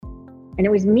And it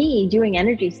was me doing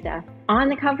energy stuff on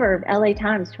the cover of LA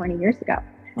Times 20 years ago,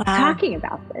 Wow. talking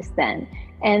about this then.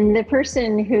 And the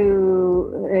person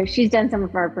who she's done some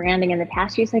of our branding in the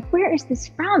past, she's like, where is this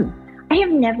from? I have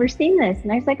never seen this.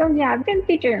 And I was like, oh yeah, I've been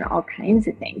featured in all kinds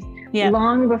of things Yeah.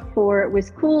 long before it was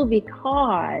cool,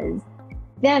 because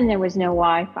then there was no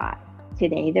Wi-Fi.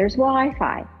 Today there's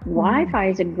Wi-Fi. Wi-Fi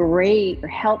is a great,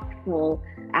 helpful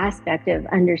aspect of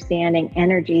understanding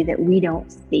energy that we don't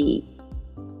see.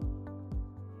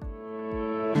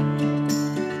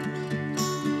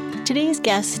 Today's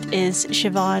guest is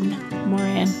Sheevaun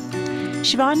Moran.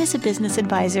 Sheevaun is a business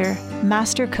advisor,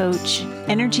 master coach,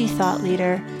 energy thought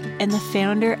leader, and the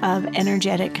founder of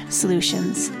Energetic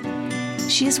Solutions.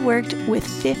 She has worked with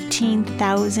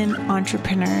 15,000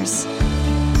 entrepreneurs.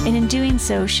 And in doing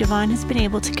so, Sheevaun has been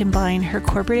able to combine her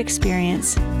corporate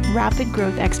experience, rapid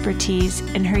growth expertise,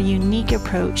 and her unique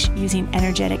approach using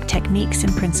energetic techniques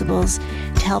and principles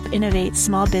to help innovate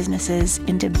small businesses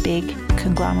into big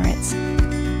conglomerates.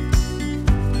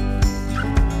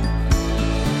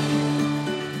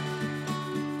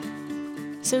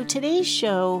 So today's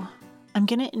show, I'm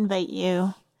going to invite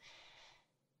you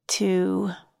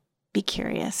to be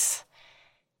curious,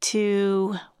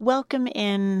 to welcome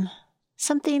in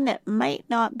something that might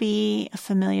not be a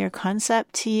familiar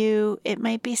concept to you. It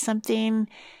might be something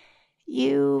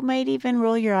you might even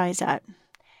roll your eyes at.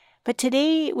 But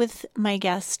today with my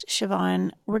guest,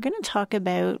 Sheevaun, we're going to talk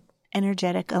about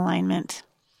energetic alignment.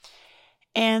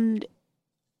 And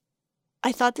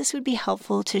I thought this would be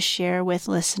helpful to share with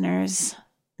listeners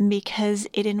because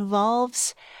it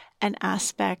involves an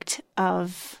aspect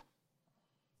of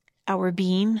our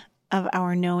being, of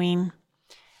our knowing,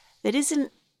 that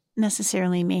isn't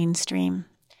necessarily mainstream.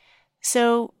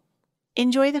 So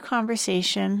enjoy the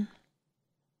conversation,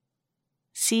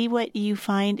 see what you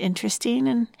find interesting,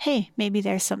 and hey, maybe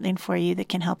there's something for you that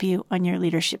can help you on your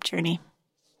leadership journey.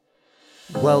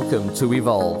 Welcome to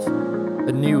Evolve,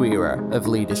 a new era of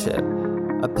leadership.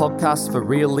 A podcast for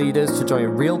real leaders to join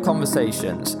real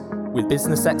conversations with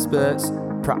business experts,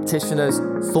 practitioners,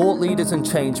 thought leaders and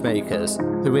change makers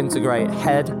who integrate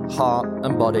head, heart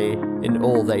and body in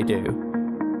all they do.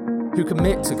 Who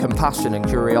commit to compassion and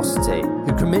curiosity,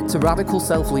 who commit to radical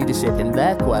self-leadership in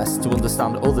their quest to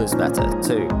understand others better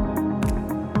too.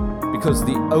 Because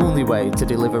the only way to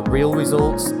deliver real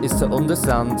results is to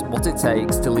understand what it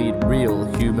takes to lead real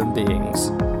human beings.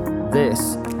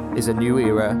 This is a new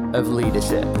era of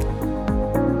leadership.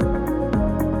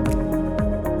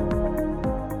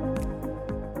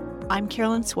 I'm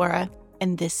Carolyn Swara,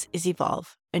 and this is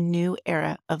Evolve, a new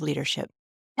era of leadership.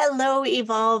 Hello,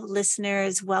 Evolve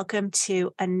listeners. Welcome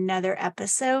to another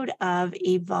episode of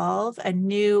Evolve, a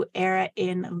new era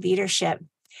in leadership.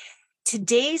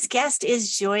 Today's guest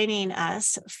is joining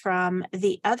us from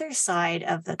the other side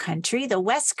of the country, the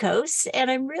West Coast, and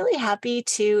I'm really happy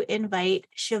to invite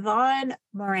Sheevaun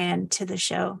Moran to the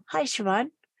show. Hi, Sheevaun.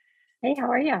 Hey, how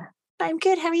are you? I'm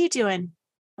good. How are you doing?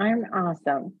 I'm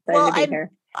awesome. Excited to be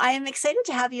here. I'm excited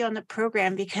to have you on the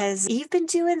program because you've been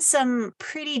doing some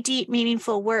pretty deep,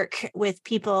 meaningful work with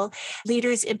people,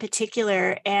 leaders in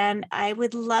particular, and I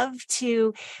would love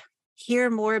to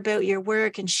hear more about your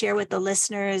work and share with the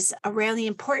listeners around the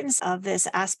importance of this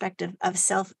aspect of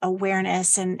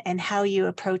self-awareness and how you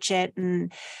approach it,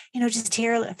 and, just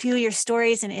hear a few of your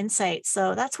stories and insights.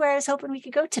 So that's where I was hoping we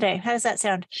could go today. How does that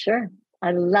sound? Sure.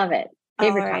 I love it.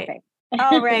 Favorite topic.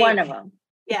 All right. One of them.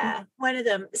 Yeah, one of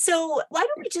them. So why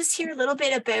don't we just hear a little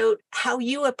bit about how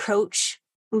you approach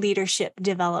leadership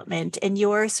development and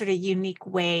your sort of unique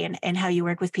way and how you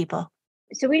work with people?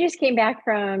 So we just came back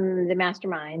from the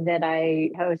mastermind that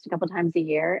I host a couple times a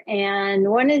year. And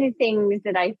one of the things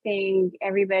that I think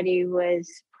everybody was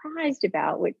surprised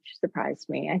about, which surprised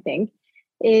me, I think,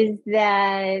 is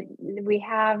that we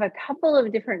have a couple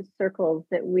of different circles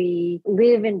that we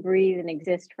live and breathe and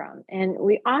exist from. And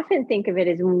we often think of it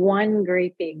as one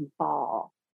great big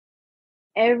ball.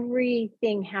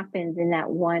 Everything happens in that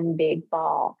one big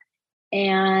ball.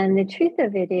 And the truth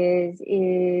of it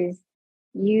is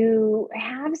you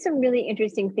have some really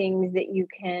interesting things that you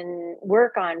can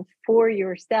work on for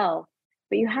yourself,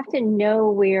 but you have to know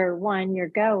where, one, you're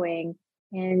going,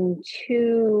 and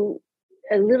two,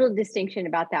 a little distinction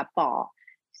about that ball.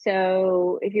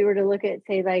 So if you were to look at,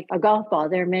 say, like a golf ball,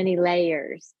 there are many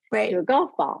layers to a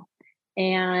golf ball.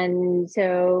 And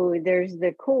so there's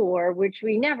the core, which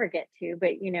we never get to,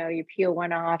 but, you peel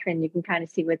one off and you can kind of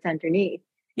see what's underneath.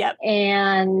 Yep.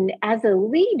 And as a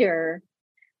leader,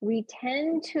 we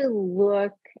tend to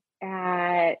look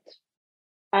at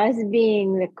us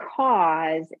being the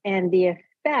cause and the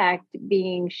effect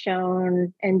being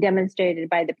shown and demonstrated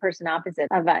by the person opposite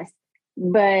of us.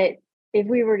 But if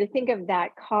we were to think of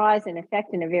that cause and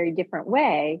effect in a very different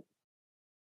way,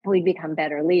 we'd become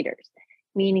better leaders.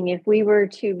 Meaning, if we were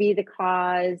to be the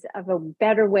cause of a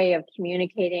better way of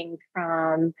communicating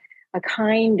from a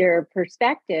kinder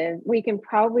perspective, we can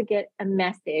probably get a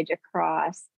message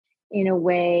across in a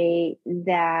way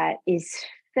that is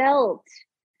felt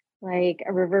like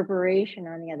a reverberation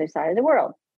on the other side of the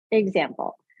world.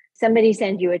 Example, somebody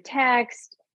sends you a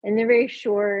text and they're very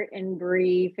short and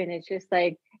brief, and it's just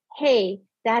like, hey,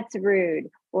 that's rude,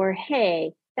 or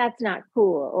hey, that's not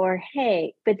cool, or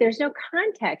hey, but there's no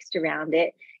context around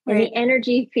it. And Right. the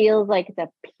energy feels like it's a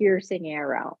piercing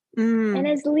arrow. And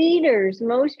as leaders,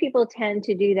 most people tend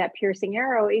to do that piercing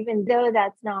arrow, even though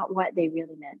that's not what they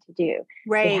really meant to do.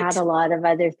 Right. They had a lot of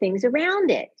other things around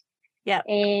it. Yeah.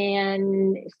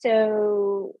 And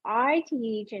so I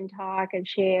teach and talk and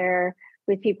share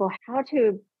with people how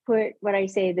to put what I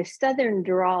say, the Southern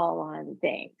drawl on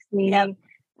things. Meaning,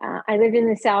 I lived in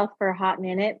the South for a hot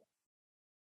minute.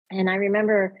 And I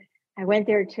remember I went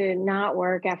there to not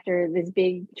work after this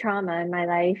big trauma in my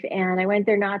life. And I went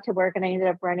there not to work, and I ended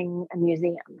up running a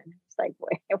museum. And it's like,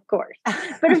 boy, of course.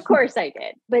 But of course I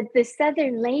did. But the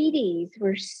Southern ladies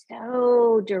were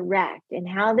so direct, and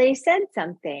how they said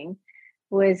something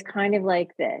was kind of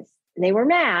like this. They were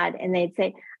mad and they'd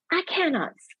say, I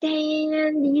cannot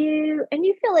stand you. And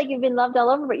you feel like you've been loved all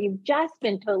over, but you've just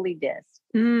been totally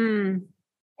dissed.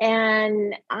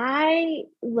 And I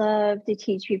love to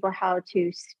teach people how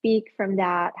to speak from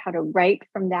that, how to write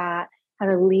from that, how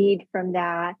to lead from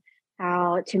that,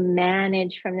 how to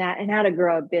manage from that, and how to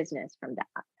grow a business from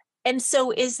that. And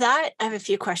so I have a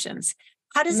few questions.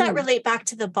 How does that relate back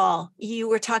to the ball? You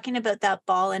were talking about that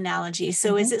ball analogy.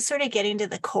 So is it sort of getting to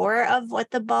the core of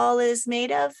what the ball is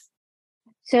made of?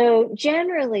 So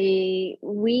generally,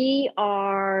 we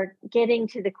are getting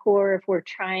to the core if we're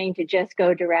trying to just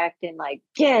go direct and like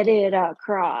get it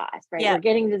across, right? Yeah. We're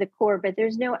getting to the core, but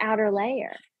there's no outer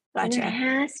layer. Gotcha. And there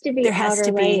has to be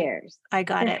outer layers. I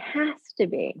got it. There has to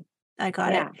be. I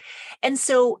got it. And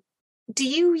so do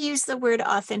you use the word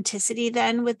authenticity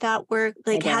then with that work?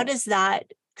 Like, how does that,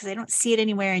 because I don't see it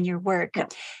anywhere in your work. No.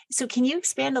 So can you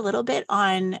expand a little bit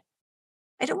on,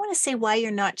 I don't want to say why you're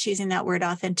not choosing that word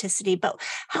authenticity, but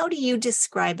how do you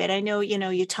describe it? I know,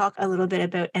 you talk a little bit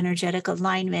about energetic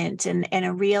alignment and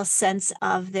a real sense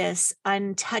of this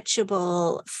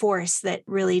untouchable force that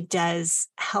really does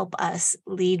help us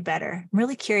lead better. I'm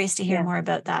really curious to hear more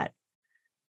about that.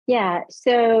 Yeah.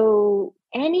 So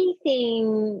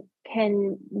anything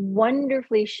can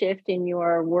wonderfully shift in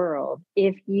your world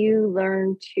if you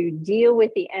learn to deal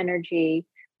with the energy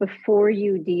before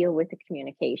you deal with the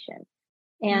communication.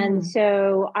 And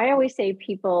so I always say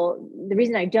people, the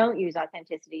reason I don't use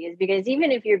authenticity is because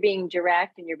even if you're being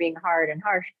direct and you're being hard and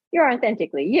harsh, you're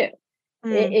authentically you.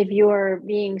 If you're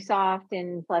being soft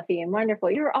and fluffy and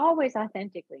wonderful, you're always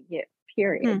authentically you,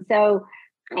 period. So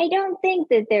I don't think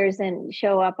that there's an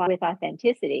show up with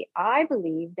authenticity. I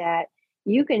believe that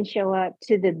you can show up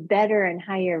to the better and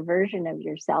higher version of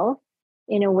yourself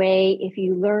in a way if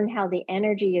you learn how the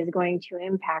energy is going to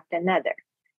impact another.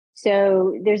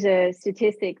 So there's a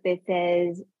statistic that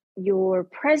says your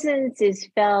presence is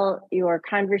felt, your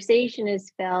conversation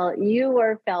is felt, you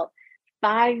are felt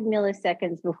 5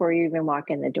 milliseconds before you even walk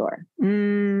in the door.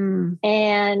 And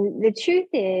the truth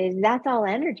is, that's all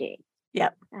energy.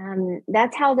 Yep.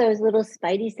 That's how those little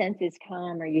spidey senses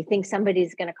come, or you think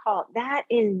somebody's going to call. That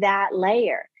is that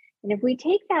layer. And if we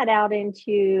take that out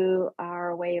into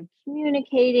our way of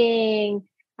communicating,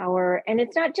 and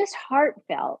it's not just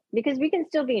heartfelt, because we can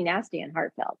still be nasty and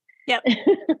heartfelt. Yep.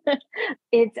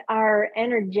 It's our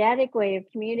energetic way of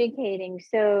communicating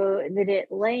so that it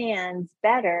lands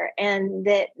better and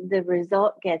that the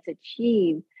result gets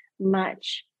achieved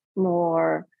much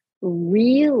more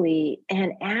really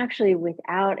and actually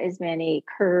without as many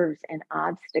curves and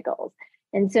obstacles.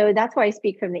 And so that's why I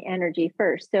speak from the energy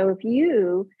first. So if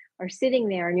you are sitting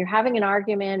there and you're having an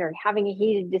argument or having a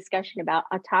heated discussion about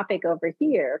a topic over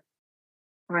here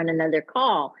or on another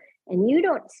call, and you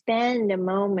don't spend a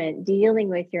moment dealing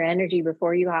with your energy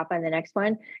before you hop on the next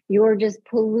one, you're just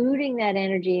polluting that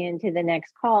energy into the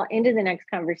next call, into the next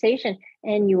conversation,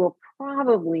 and you will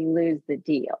probably lose the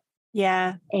deal.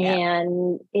 Yeah.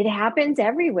 And it happens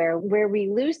everywhere where we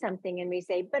lose something and we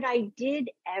say, but I did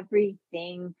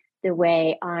everything the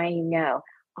way I know.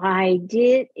 I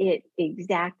did it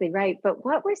exactly right. But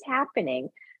what was happening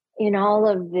in all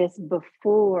of this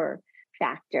before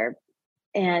factor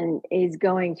and is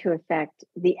going to affect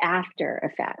the after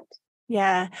effect?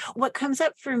 Yeah. What comes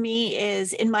up for me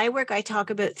is in my work, I talk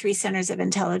about 3 centers of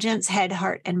intelligence: head,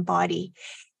 heart, and body.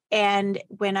 And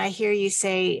when I hear you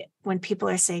say, when people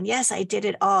are saying, yes, I did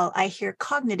it all, I hear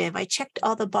cognitive. I checked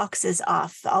all the boxes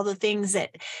off, all the things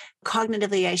that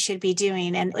cognitively I should be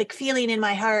doing, and like feeling in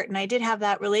my heart. And I did have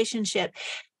that relationship.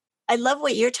 I love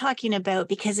what you're talking about,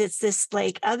 because it's this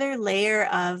like other layer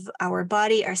of our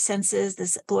body, our senses,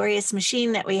 this glorious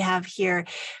machine that we have here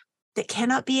that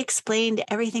cannot be explained.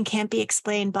 Everything can't be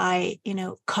explained by,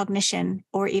 cognition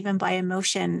or even by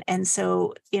emotion. And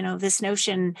so, this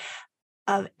notion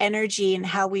of energy and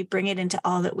how we bring it into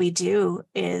all that we do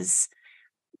is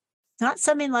not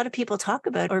something a lot of people talk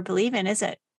about or believe in, is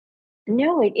it?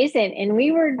 No, it isn't. And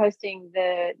we were hosting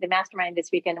the mastermind this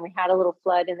weekend, and we had a little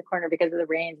flood in the corner because of the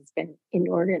rains. It's been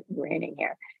inordinate raining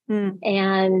here.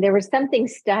 And there was something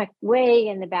stuck way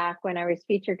in the back when I was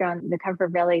featured on the cover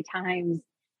of LA Times.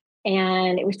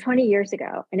 And it was 20 years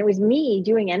ago. And it was me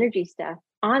doing energy stuff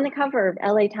on the cover of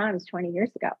LA Times 20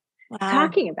 years ago,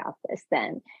 talking about this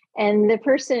then. And the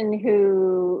person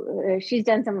who she's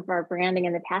done some of our branding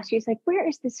in the past, she's like, where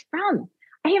is this from?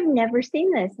 I have never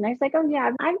seen this. And I was like, oh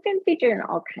yeah, I've been featured in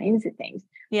all kinds of things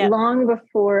long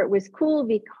before it was cool,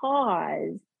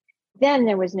 because then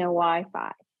there was no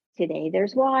Wi-Fi. Today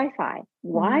there's Wi-Fi.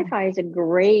 Wi-Fi is a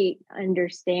great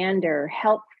understander,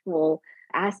 helpful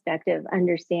aspect of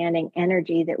understanding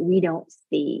energy that we don't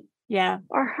see. Yeah.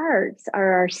 Our hearts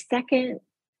are our second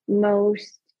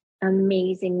most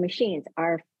amazing machines.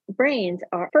 Our brains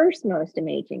are first most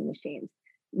amazing machines.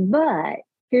 But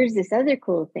here's this other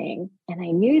cool thing. And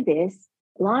I knew this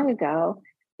long ago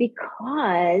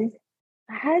because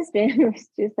my husband was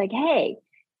just like, hey,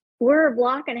 we're a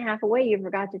block and a half away. You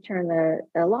forgot to turn the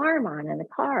alarm on in the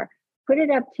car. Put it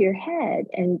up to your head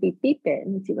and beep it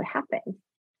and see what happens.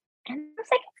 And I was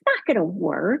like, it's not going to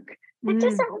work. That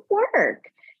doesn't work.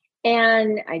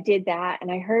 And I did that,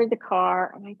 and I heard the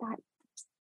car, and I thought,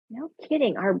 no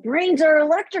kidding. Our brains are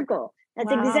electrical.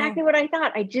 That's exactly what I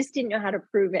thought. I just didn't know how to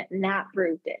prove it, and that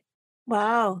proved it.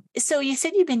 Wow. So you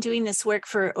said you've been doing this work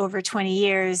for over 20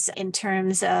 years in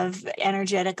terms of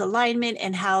energetic alignment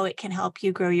and how it can help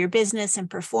you grow your business and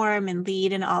perform and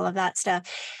lead and all of that stuff.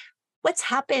 What's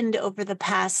happened over the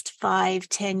past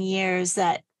 5-10 years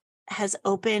that has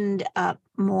opened up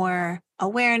more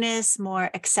awareness, more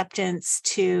acceptance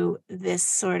to this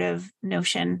sort of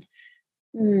notion?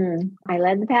 I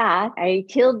led the path. I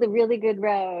tilled the really good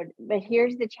road. But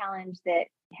here's the challenge that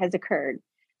has occurred.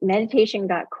 Meditation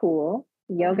got cool.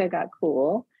 Yoga got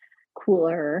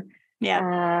cooler.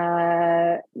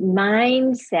 Yeah.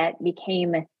 Mindset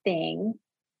became a thing.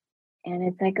 And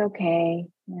it's like, okay,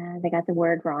 they got the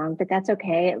word wrong, but that's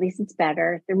okay. At least it's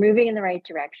better. They're moving in the right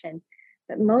direction.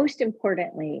 But most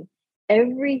importantly,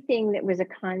 everything that was a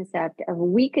concept of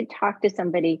we could talk to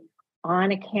somebody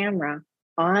on a camera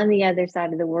on the other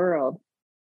side of the world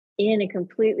in a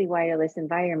completely wireless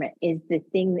environment is the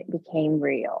thing that became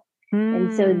real.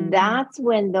 And so that's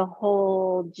when the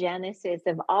whole genesis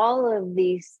of all of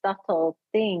these subtle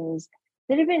things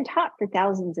that have been taught for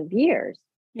thousands of years,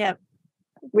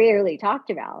 rarely talked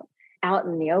about out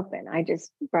in the open. I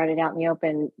just brought it out in the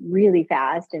open really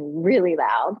fast and really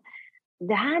loud.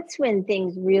 That's when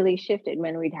things really shifted,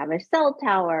 when we'd have a cell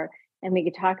tower and we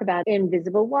could talk about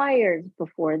invisible wires.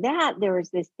 Before that, there was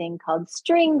this thing called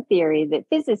string theory that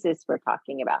physicists were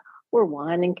talking about. We're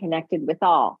one and connected with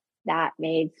all. That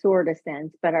made sort of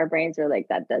sense, but our brains are like,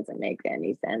 that doesn't make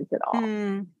any sense at all.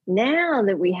 Now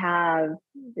that we have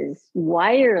this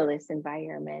wireless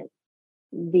environment,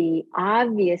 the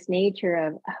obvious nature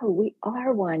of, we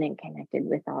are one and connected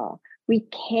with all. We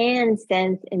can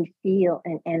sense and feel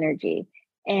an energy.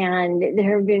 And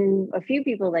there have been a few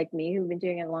people like me who've been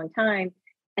doing it a long time,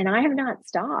 and I have not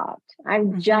stopped.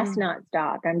 I've just not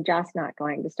stopped. I'm just not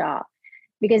going to stop.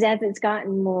 Because as it's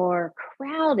gotten more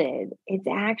crowded, it's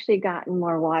actually gotten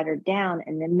more watered down,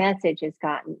 and the message has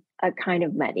gotten kind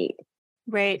of muddied.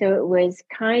 Right. So it was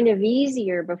kind of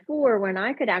easier before when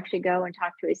I could actually go and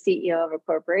talk to a CEO of a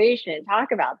corporation and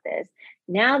talk about this.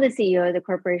 Now the CEO of the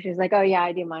corporation is like, oh yeah,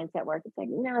 I do mindset work. It's like,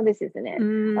 no, this isn't it.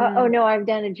 Oh no, I've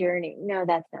done a journey. No,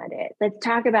 that's not it. Let's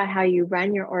talk about how you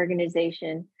run your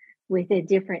organization with a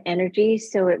different energy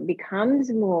so it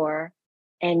becomes more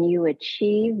and you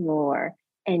achieve more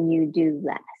and you do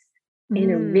less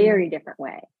in a very different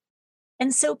way.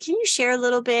 And so can you share a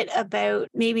little bit about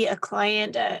maybe a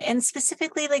client and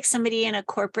specifically like somebody in a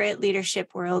corporate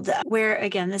leadership world where,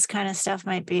 again, this kind of stuff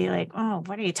might be like, oh,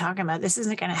 what are you talking about? This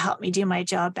isn't going to help me do my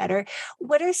job better.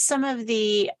 What are some of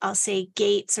the, I'll say,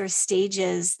 gates or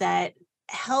stages that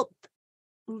help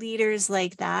leaders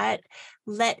like that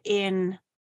let in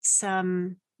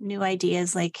some new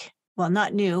ideas, like, well,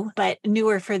 not new, but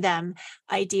newer for them,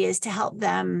 ideas to help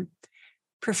them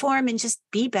perform and just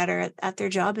be better at their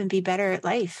job and be better at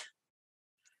life?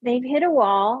 They've hit a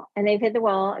wall, and they've hit the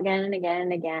wall again and again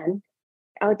and again.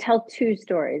 I'll tell two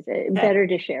stories, better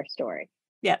to share story.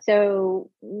 Yeah. So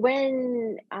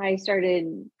when I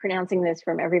started pronouncing this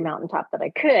from every mountaintop that I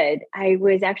could, I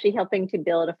was actually helping to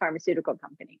build a pharmaceutical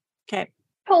company. Okay.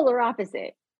 Polar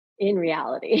opposite in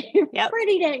reality. Yep.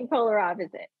 Pretty dang polar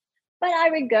opposite. But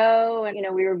I would go and,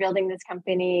 we were building this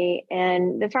company,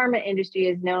 and the pharma industry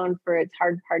is known for its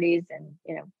hard parties and,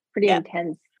 pretty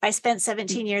intense. I spent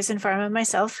 17 years in pharma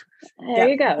myself. There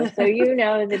you go. So you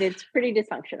know that it's pretty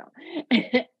dysfunctional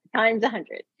times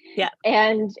 100. Yeah.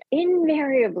 And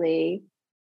invariably,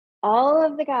 all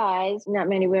of the guys, not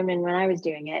many women when I was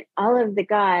doing it, all of the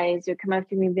guys would come up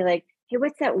to me and be like, hey,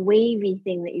 what's that wavy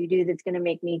thing that you do that's going to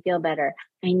make me feel better?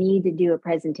 I need to do a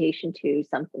presentation to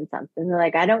something. They're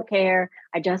like, I don't care.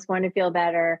 I just want to feel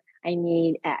better. I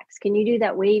need X. Can you do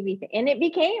that wavy thing? And it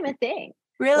became a thing.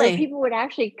 Really? Where people would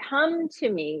actually come to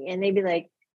me and they'd be like,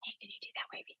 hey, can you do that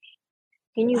wavy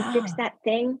thing? Can you fix that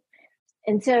thing?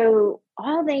 And so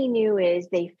all they knew is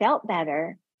they felt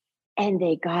better and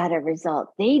they got a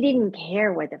result. They didn't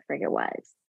care what the frig it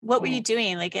was. What were you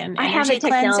doing? Like an I have energy a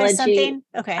technology, cleanse or something?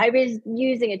 Okay. I was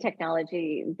using a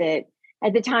technology that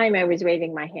at the time I was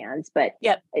waving my hands, but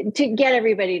to get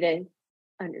everybody to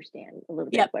understand a little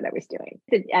bit what I was doing.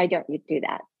 I don't do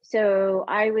that. So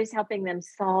I was helping them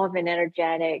solve an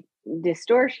energetic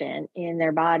distortion in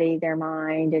their body, their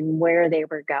mind, and where they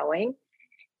were going,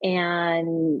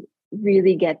 and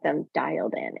really get them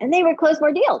dialed in. And they would close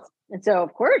more deals. And so,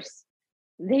 of course,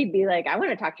 they'd be like, I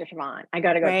want to talk to Sheevaun. I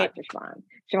got to go talk to Sheevaun.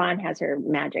 Sheevaun has her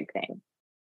magic thing.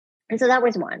 And so that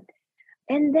was one.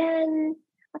 And then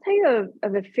I'll tell you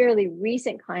of a fairly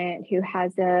recent client who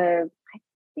has I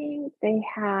think they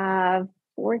have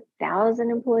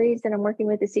 4,000 employees that I'm working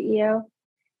with, the CEO.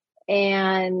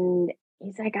 And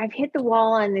he's like, I've hit the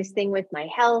wall on this thing with my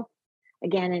health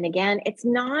again and again. It's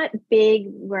not big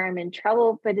where I'm in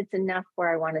trouble, but it's enough where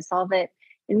I want to solve it.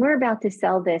 And we're about to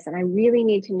sell this, and I really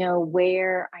need to know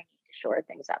where I need to shore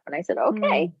things up. And I said,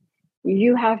 okay,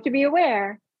 you have to be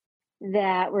aware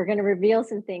that we're going to reveal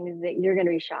some things that you're going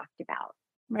to be shocked about.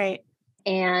 Right.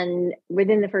 And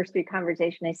within the first 3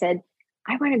 conversations, I said,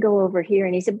 I want to go over here.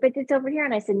 And he said, but it's over here.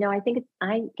 And I said, no, I think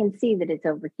I can see that it's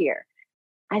over here.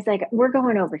 I was like, we're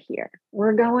going over here.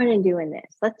 We're going and doing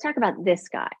this. Let's talk about this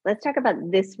guy. Let's talk about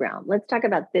this realm. Let's talk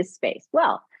about this space.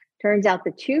 Well, turns out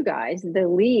the 2 guys, the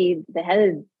lead, the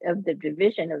head of the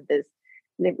division of this,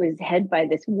 that was head by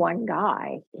this one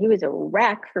guy, he was a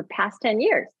wreck for past 10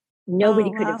 years.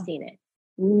 Nobody could have seen it.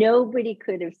 Nobody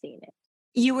could have seen it.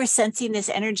 You were sensing this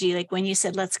energy, like when you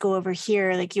said, let's go over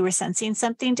here, like you were sensing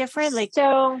something different. Like,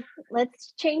 so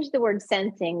let's change the word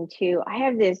sensing to, I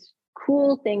have this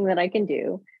cool thing that I can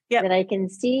do that I can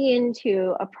see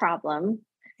into a problem,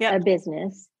 a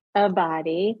business, a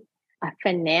body, a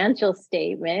financial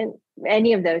statement,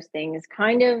 any of those things,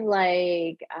 kind of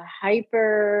like a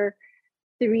hyper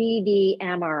 3D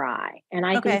MRI. And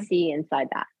I can see inside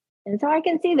that. And so I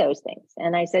can see those things.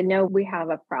 And I said, no, we have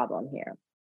a problem here.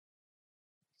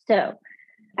 So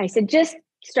I said, just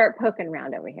start poking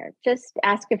around over here. Just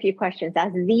ask a few questions.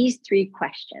 Ask these 3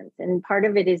 questions. And part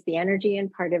of it is the energy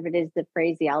and part of it is the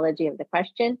phraseology of the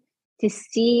question to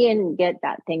see and get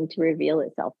that thing to reveal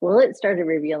itself. Well, it started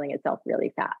revealing itself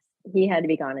really fast. He had to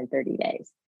be gone in 30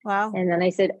 days. Wow. And then I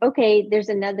said, okay, there's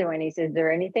another one. He said, is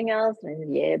there anything else? And I said,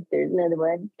 yeah, there's another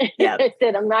one. I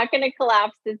said, I'm not going to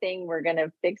collapse the thing. We're going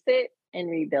to fix it and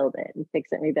rebuild it and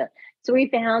fix it and rebuild it. So we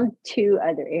found 2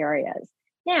 other areas.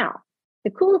 Now, the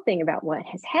cool thing about what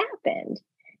has happened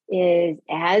is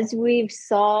as we've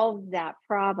solved that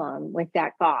problem with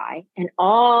that guy and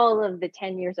all of the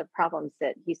 10 years of problems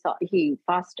that he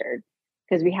fostered,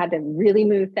 because we had to really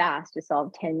move fast to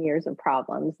solve 10 years of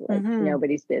problems, like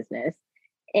nobody's business.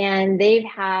 And they've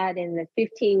had, in the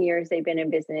 15 years they've been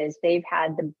in business, they've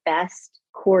had the best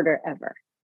quarter ever.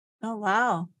 Oh,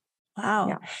 wow. Wow.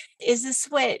 Yeah. Is this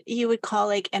what you would call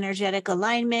like energetic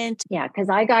alignment? Yeah, because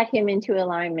I got him into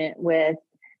alignment with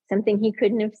something he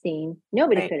couldn't have seen.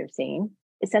 Nobody could have seen.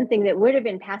 It's something that would have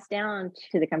been passed down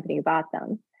to the company who bought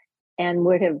them and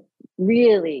would have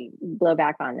really blow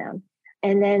back on them.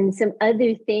 And then some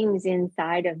other things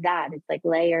inside of that. It's like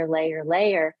layer, layer,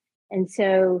 layer. And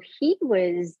so he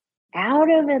was out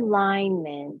of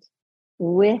alignment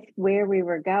with where we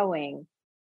were going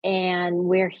and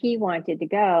where he wanted to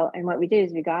go. And what we did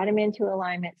is we got him into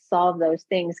alignment, solve those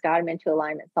things, got him into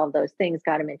alignment, solve those things,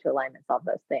 got him into alignment, solve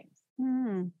those things.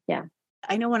 Yeah.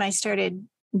 I know when I started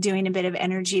doing a bit of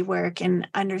energy work and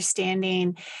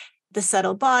understanding the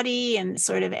subtle body and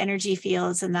sort of energy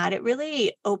fields and that, it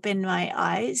really opened my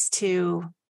eyes to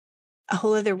a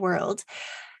whole other world.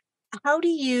 How do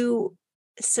you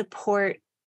support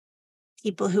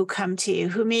people who come to you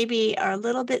who maybe are a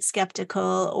little bit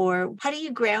skeptical, or how do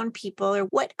you ground people, or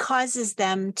what causes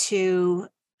them to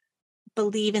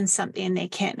believe in something they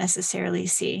can't necessarily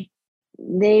see?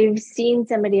 They've seen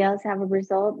somebody else have a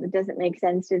result that doesn't make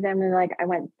sense to them. And like, I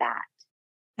want that.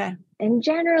 Okay. And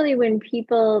generally when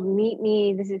people meet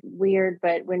me, this is weird,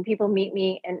 but when people meet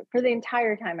me, and for the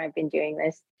entire time I've been doing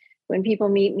this, when people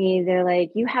meet me, they're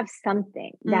like, you have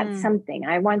something, that's something.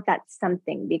 I want that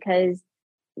something, because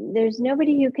there's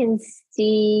nobody who can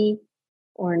see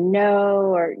or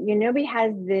know, or nobody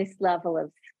has this level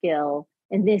of skill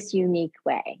in this unique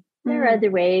way. There are other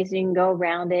ways you can go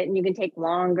around it, and you can take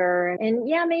longer. And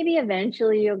yeah, maybe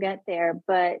eventually you'll get there,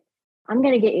 but I'm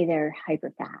going to get you there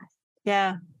hyper fast.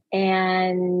 Yeah.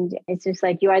 And it's just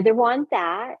like, you either want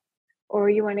that or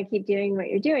you want to keep doing what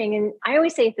you're doing. And I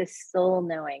always say it's the soul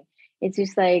knowing. It's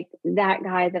just like that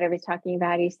guy that I was talking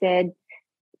about. He said,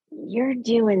 you're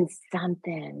doing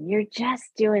something. You're just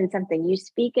doing something. You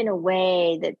speak in a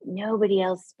way that nobody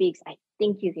else speaks. I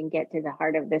think you can get to the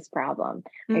heart of this problem.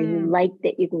 I like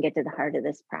that you can get to the heart of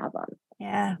this problem.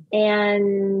 Yeah.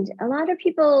 And a lot of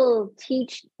people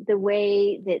teach the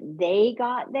way that they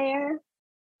got there,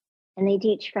 and they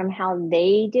teach from how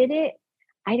they did it.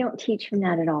 I don't teach from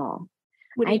that at all.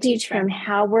 I teach from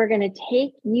how we're going to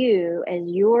take you as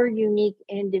your unique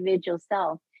individual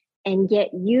self and get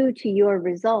you to your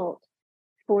result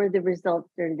for the results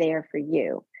that are there for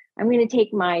you. I'm going to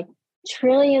take my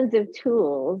trillions of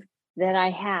tools that I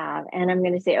have, and I'm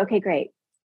going to say, okay, great.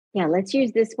 Yeah, let's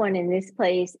use this one in this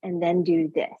place and then do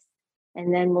this.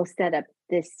 And then we'll set up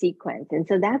this sequence. And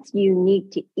so that's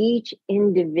unique to each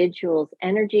individual's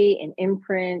energy and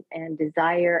imprint and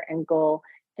desire and goal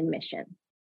and mission.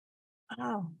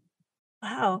 Wow.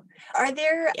 Wow. Are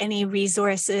there any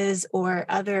resources or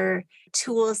other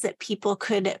tools that people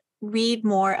could read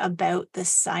more about the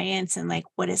science and like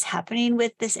what is happening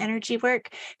with this energy work?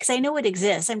 Because I know it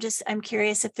exists. I'm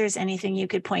curious if there's anything you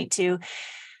could point to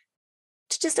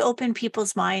just open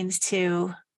people's minds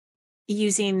to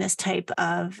using this type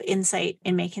of insight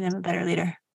in making them a better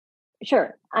leader.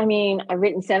 Sure. I mean, I've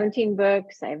written 17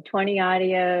 books. I have 20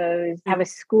 audios. I have a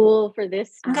school for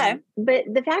this. Okay. But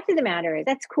the fact of the matter is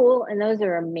that's cool. And those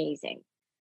are amazing.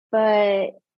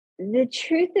 But the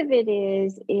truth of it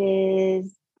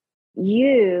is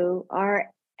you are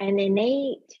an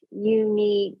innate,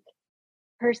 unique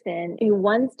person who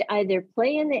wants to either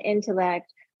play in the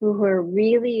intellect, who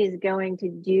really is going to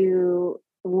do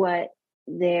what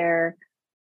their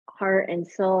heart and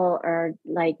soul are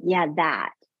like, yeah, that.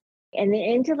 And the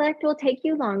intellect will take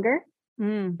you longer,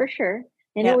 for sure.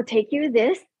 And it will take you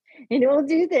this, and it will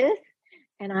do this.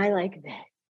 And I like this.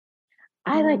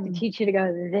 I like to teach you to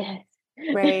go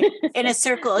this. Right. In a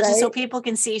circle, right? Just so people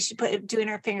can see, she doing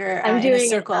her finger I'm doing in a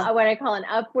circle. What I call an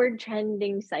upward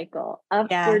trending cycle.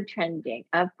 Upward trending.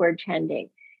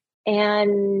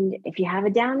 And if you have a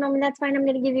down moment, that's fine. I'm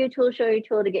going to give you a tool, show you a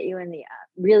tool to get you in the up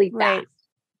really fast.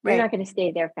 You're not going to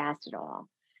stay there fast at all.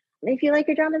 If you like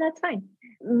your drama, that's fine.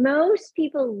 Most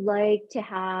people like to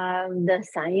have the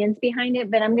science behind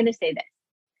it, but I'm going to say this.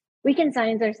 We can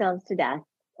science ourselves to death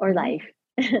or life.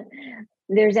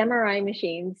 There's MRI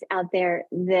machines out there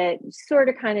that sort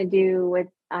of kind of do what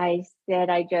I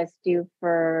said I just do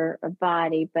for a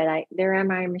body, but there are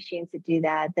MRI machines that do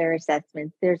that. There are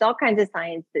assessments. There's all kinds of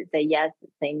science that say yes, that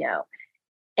say no.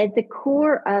 At the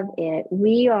core of it,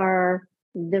 we are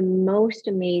the most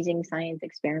amazing science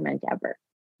experiment ever.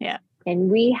 Yeah.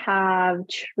 And we have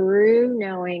true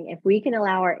knowing if we can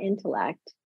allow our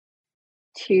intellect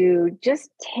to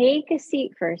just take a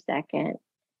seat for a second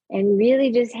and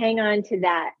really just hang on to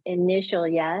that initial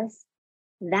yes,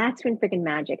 that's when freaking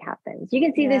magic happens. You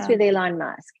can see this with Elon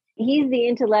Musk. He's the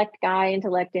intellect guy,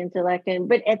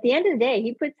 but at the end of the day,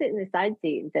 he puts it in the side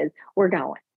seat and says, we're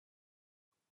going.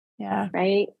 Yeah.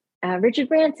 Right? Richard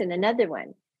Branson, another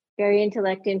one, very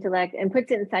intellect, and puts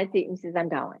it in the side seat and says, I'm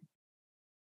going.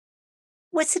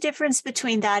 What's the difference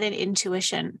between that and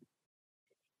intuition?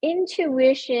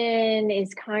 Intuition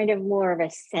is kind of more of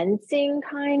a sensing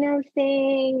kind of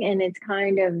thing. And it's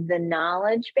kind of the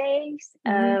knowledge base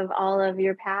of all of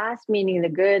your past, meaning the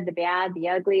good, the bad, the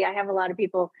ugly. I have a lot of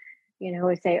people,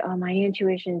 who say, oh, my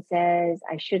intuition says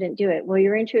I shouldn't do it. Well,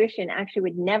 your intuition actually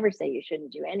would never say you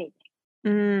shouldn't do anything.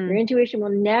 Your intuition will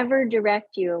never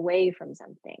direct you away from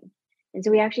something. And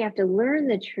so we actually have to learn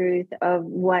the truth of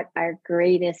what our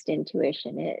greatest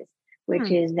intuition is,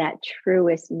 which is that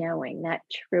truest knowing, that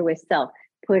truest self,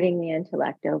 putting the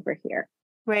intellect over here.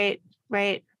 Right,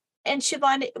 right. And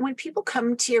Sheevaun, when people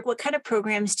come to what kind of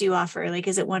programs do you offer? Like,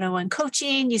 is it one-on-one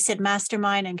coaching? You said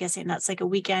mastermind. I'm guessing that's like a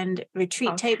weekend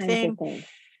retreat All type kinds thing. of things.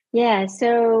 Yeah.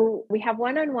 So we have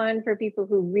one-on-one for people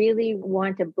who really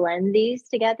want to blend these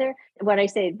together. What I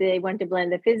say, they want to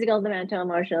blend the physical, the mental,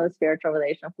 emotional, the spiritual,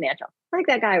 relational, financial, like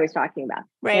that guy I was talking about.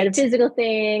 Right. He had a physical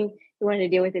thing. He wanted to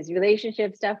deal with his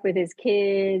relationship stuff with his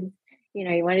kids.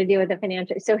 He wanted to deal with the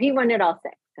financial. So he wanted all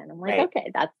six. And I'm like, Right.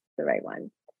 okay, that's the right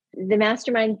one. The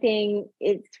mastermind thing,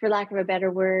 it's, for lack of a better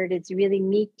word, it's really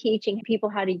me teaching people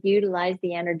how to utilize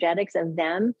the energetics of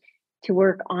them to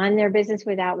work on their business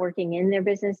without working in their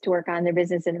business, to work on their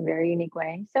business in a very unique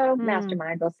way. So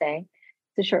mastermind, we'll say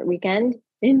it's a short weekend,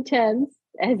 intense,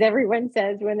 as everyone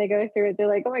says when they go through it. They're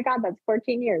like, oh my God, that's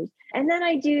 14 years. And then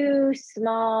I do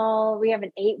we have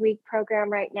an 8-week program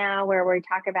right now where we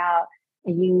talk about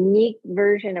a unique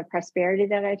version of prosperity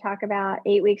that I talk about.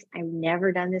 8 weeks. I've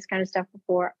never done this kind of stuff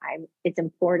before. It's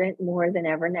important more than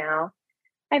ever now.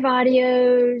 I have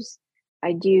audios.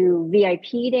 I do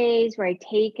VIP days where I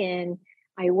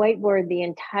whiteboard the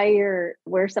entire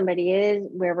where somebody is,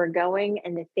 where we're going,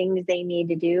 and the things they need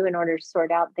to do in order to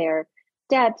sort out their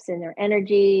steps and their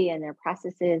energy and their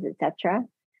processes, etc.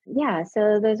 Yeah,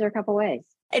 so those are a couple ways.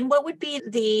 And what would be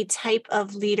the type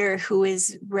of leader who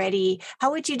is ready?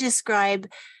 How would you describe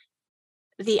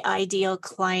the ideal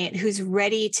client who's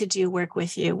ready to do work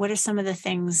with you? What are some of the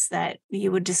things that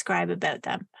you would describe about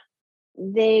them?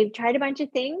 They've tried a bunch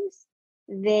of things.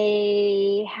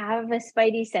 They have a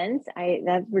spidey sense.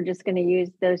 We're just going to use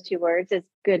those two words. It's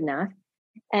good enough.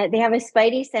 They have a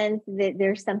spidey sense that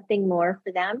there's something more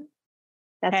for them.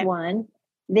 That's one.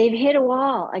 They've hit a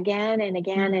wall again and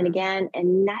again and again,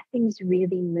 and nothing's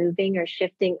really moving or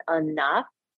shifting enough.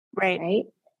 Right.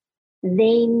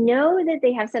 They know that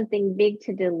they have something big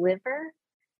to deliver,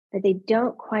 but they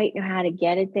don't quite know how to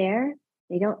get it there.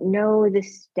 They don't know the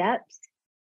steps.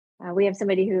 We have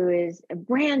somebody who is a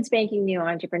brand spanking new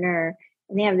entrepreneur,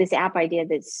 and they have this app idea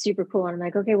that's super cool. And I'm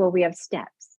like, okay, well, we have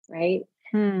steps, right?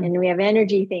 And we have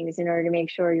energy things in order to make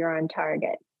sure you're on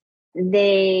target.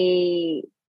 They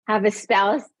have a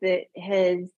spouse that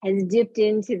has dipped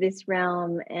into this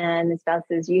realm, and the spouse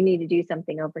says, you need to do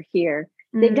something over here.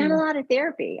 They've done a lot of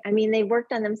therapy. I mean, they've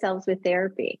worked on themselves with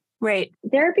therapy. Right.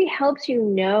 Therapy helps you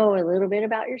know a little bit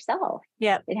about yourself.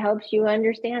 Yeah. It helps you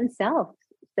understand self.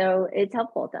 So it's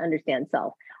helpful to understand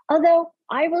self. Although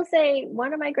I will say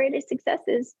one of my greatest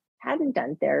successes hadn't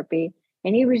done therapy.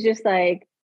 And he was just like,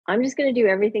 I'm just going to do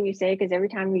everything you say, because every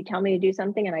time you tell me to do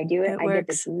something and I do it, I get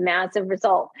this massive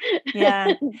result.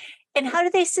 Yeah. And how do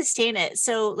they sustain it?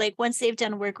 So like once they've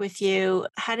done work with you,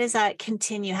 how does that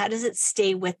continue? How does it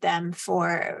stay with them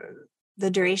for the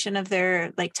duration of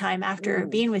their time after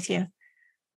being with you?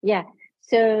 Yeah.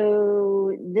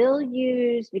 So they'll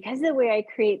use, because of the way I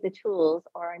create the tools,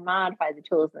 or I modify the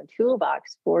tools in the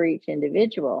toolbox for each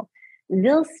individual,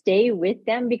 they'll stay with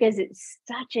them because it's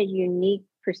such a unique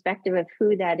perspective of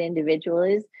who that individual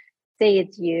is. Say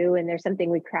it's you and there's something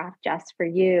we craft just for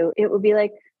you. It would be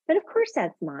like, but of course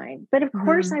that's mine. But of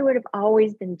course I would have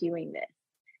always been doing this.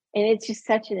 And it's just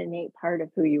such an innate part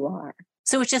of who you are.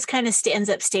 So it just kind of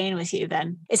ends up staying with you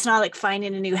then. It's not like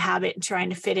finding a new habit and trying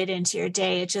to fit it into your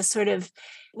day. It just sort of,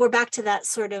 we're back to that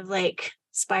sort of like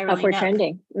spiraling upward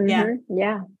trending. Yeah.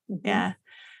 Yeah. Yeah.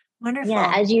 Wonderful.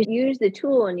 Yeah. As you use the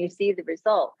tool and you see the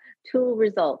result, tool,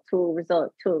 result, tool,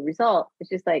 result, tool, result. It's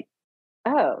just like,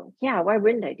 oh yeah, why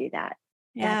wouldn't I do that?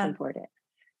 Yeah. That's important.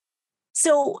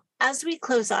 So as we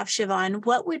close off, Sheevaun,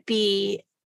 what would be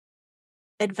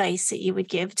advice that you would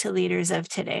give to leaders of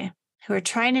today who are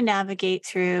trying to navigate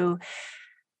through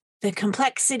the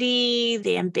complexity,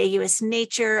 the ambiguous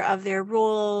nature of their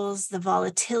roles, the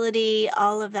volatility,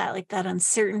 all of that, like that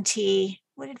uncertainty?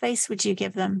 What advice would you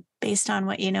give them based on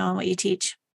what you know and what you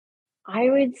teach? I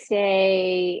would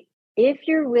say, if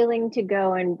you're willing to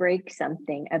go and break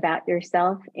something about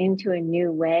yourself into a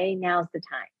new way, now's the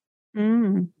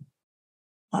time.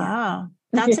 Wow.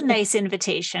 That's a nice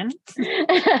invitation.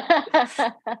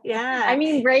 Yeah. I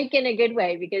mean, break in a good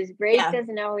way, because break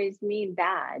doesn't always mean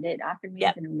bad. It often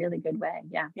means in a really good way.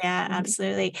 Yeah. Yeah,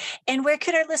 absolutely. And where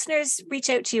could our listeners reach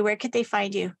out to you? Where could they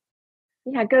find you?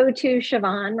 Yeah, go to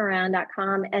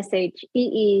SheevaunMoran.com,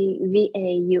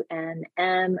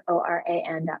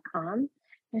 SheevaunMoran.com.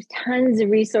 There's tons of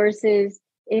resources.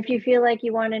 If you feel like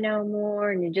you want to know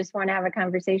more and you just want to have a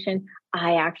conversation,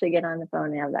 I actually get on the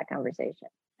phone and have that conversation.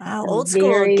 Wow, old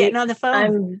school, getting on the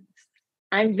phone.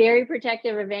 I'm very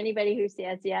protective of anybody who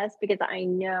says yes, because I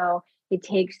know it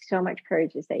takes so much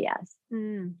courage to say yes.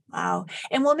 Wow.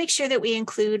 And we'll make sure that we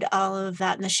include all of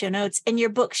that in the show notes. And your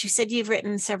books, you said you've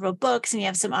written several books and you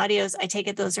have some audios. I take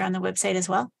it those are on the website as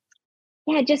well?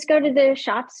 just go to the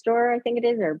shop store, I think it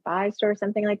is, or buy store,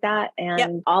 something like that.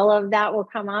 And all of that will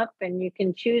come up and you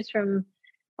can choose from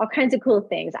all kinds of cool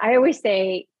things. I always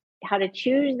say how to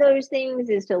choose those things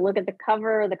is to look at the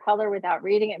cover or the color without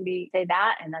reading it and say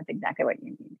that. And that's exactly what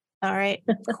you need. All right.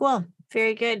 Cool.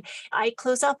 Very good. I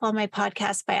close off all my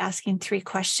podcasts by asking 3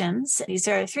 questions. These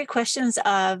are 3 questions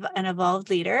of an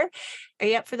evolved leader. Are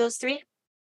you up for those 3?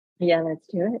 Yeah, let's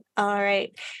do it. All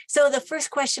right. So the first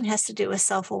question has to do with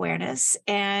self-awareness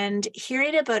and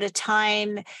hearing about a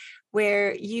time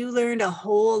where you learned a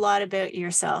whole lot about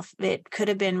yourself. It could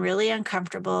have been really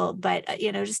uncomfortable, but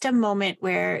just a moment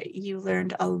where you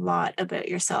learned a lot about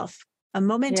yourself, a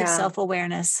moment of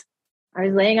self-awareness. I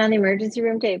was laying on the emergency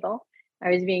room table. I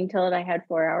was being told I had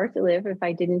 4 hours to live if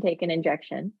I didn't take an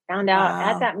injection. Found out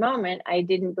at that moment, I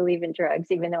didn't believe in drugs,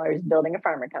 even though I was building a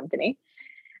pharma company.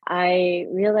 I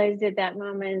realized at that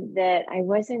moment that I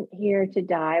wasn't here to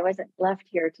die. I wasn't left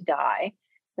here to die,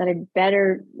 that I'd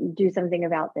better do something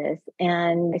about this.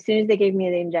 And as soon as they gave me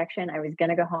the injection, I was going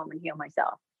to go home and heal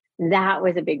myself. That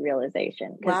was a big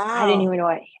realization because I didn't even know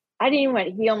what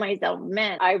heal myself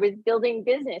meant. I was building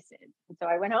businesses. So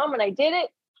I went home and I did it.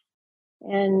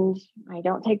 And I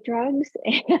don't take drugs.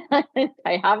 And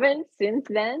I haven't since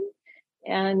then.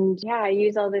 And I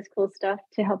use all this cool stuff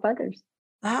to help others.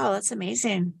 Wow, that's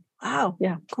amazing. Wow.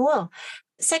 Yeah. Cool.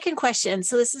 Second question.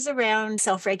 So this is around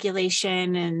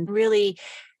self-regulation and really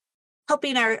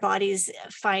helping our bodies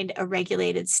find a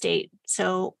regulated state.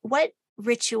 So what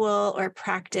ritual or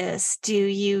practice do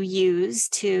you use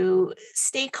to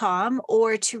stay calm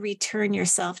or to return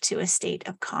yourself to a state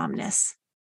of calmness?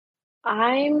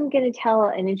 I'm going to tell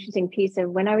an interesting piece of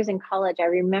when I was in college. I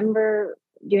remember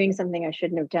doing something I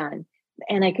shouldn't have done.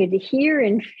 And I could hear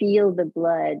and feel the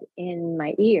blood in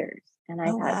my ears. And I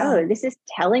thought, this is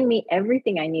telling me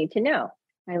everything I need to know.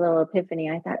 My little epiphany.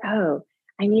 I thought,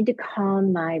 I need to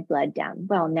calm my blood down.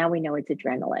 Well, now we know it's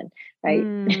adrenaline, right?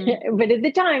 But at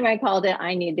the time I called it,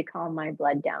 I need to calm my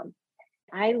blood down.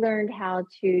 I learned how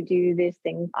to do this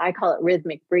thing. I call it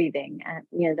rhythmic breathing.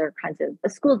 There are kinds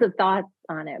of schools of thought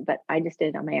on it, but I just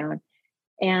did it on my own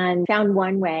and found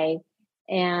one way.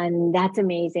 And that's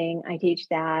amazing. I teach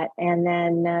that. And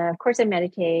then, of course, I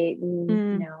meditate.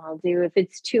 And, I'll do, if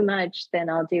it's too much, then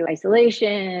I'll do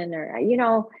isolation or,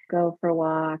 go for a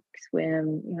walk,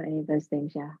 swim, any of those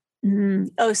things. Yeah.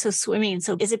 Oh, so swimming.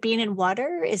 So is it being in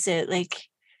water? Is it like...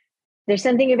 There's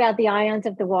something about the ions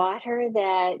of the water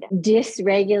that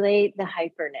dysregulate the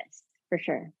hyperness, for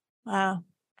sure. Wow.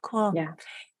 Cool. Yeah.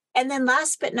 And then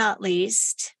last but not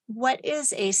least, what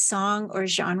is a song or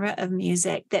genre of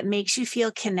music that makes you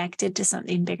feel connected to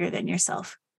something bigger than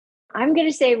yourself? I'm going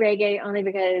to say reggae only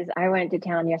because I went to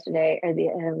town yesterday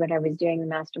when I was doing the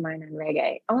mastermind on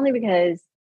reggae, only because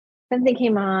something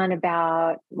came on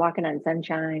about walking on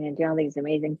sunshine and doing all these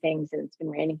amazing things. And it's been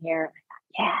raining here.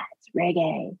 I thought, it's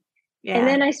reggae. Yeah. And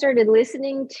then I started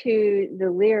listening to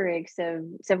the lyrics of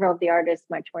several of the artists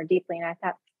much more deeply. And I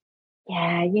thought,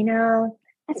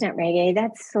 that's not reggae.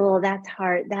 That's soul. That's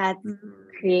heart. That's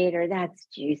creator. That's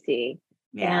juicy.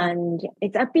 Yeah. And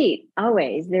it's upbeat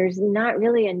always. There's not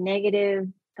really a negative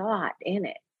thought in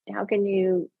it. How can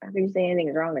you say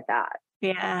anything's wrong with that?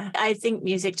 Yeah. I think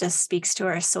music just speaks to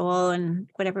our soul and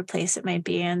whatever place it might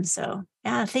be in. So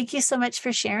thank you so much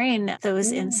for sharing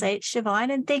those insights,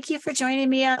 Sheevaun. And thank you for joining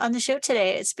me on the show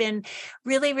today. It's been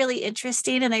really, really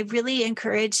interesting. And I really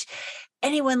encourage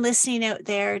anyone listening out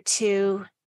there to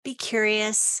be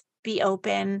curious, be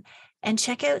open, and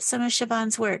check out some of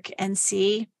Sheevaun's work and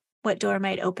see what door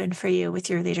might open for you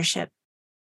with your leadership.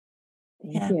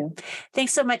 Thank you.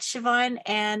 Thanks so much, Sheevaun.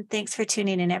 And thanks for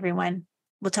tuning in, everyone.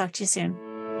 We'll talk to you soon.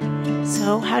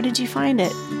 So how did you find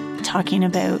it? Talking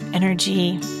about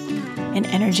energy and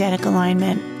energetic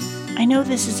alignment. I know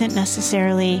this isn't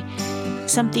necessarily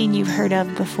something you've heard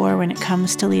of before when it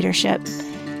comes to leadership.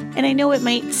 And I know it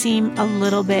might seem a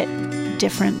little bit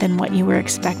different than what you were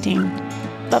expecting.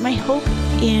 But my hope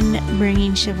in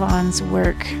bringing Sheevaun's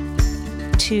work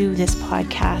to this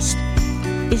podcast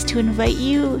is to invite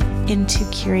you into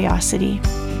curiosity,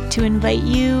 to invite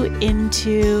you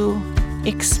into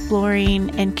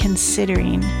exploring and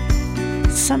considering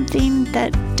something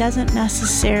that doesn't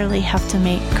necessarily have to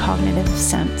make cognitive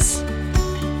sense.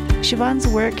 Sheevaun's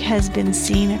work has been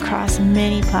seen across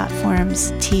many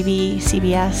platforms, TV,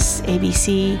 CBS,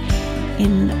 ABC,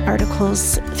 in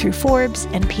articles through Forbes,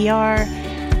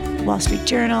 NPR, Wall Street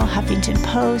Journal, Huffington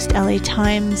Post, LA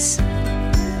Times.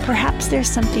 Perhaps there's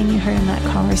something you heard in that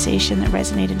conversation that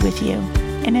resonated with you.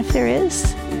 And if there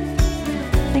is,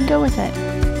 then go with it.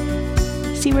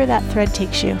 See where that thread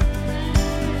takes you.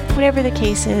 Whatever the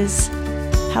case is,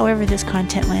 however this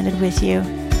content landed with you,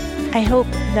 I hope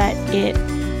that it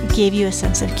gave you a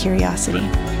sense of curiosity.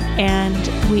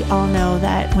 And we all know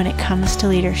that when it comes to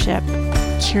leadership,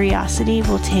 curiosity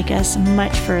will take us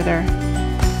much further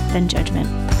than judgment.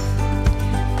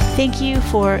 Thank you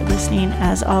for listening.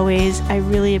 As always, I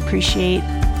really appreciate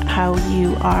how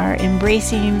you are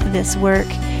embracing this work.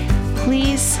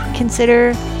 Please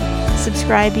consider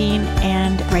subscribing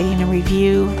and writing a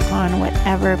review on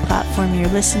whatever platform you're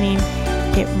listening.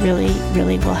 It really,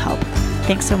 really will help.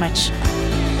 Thanks so much.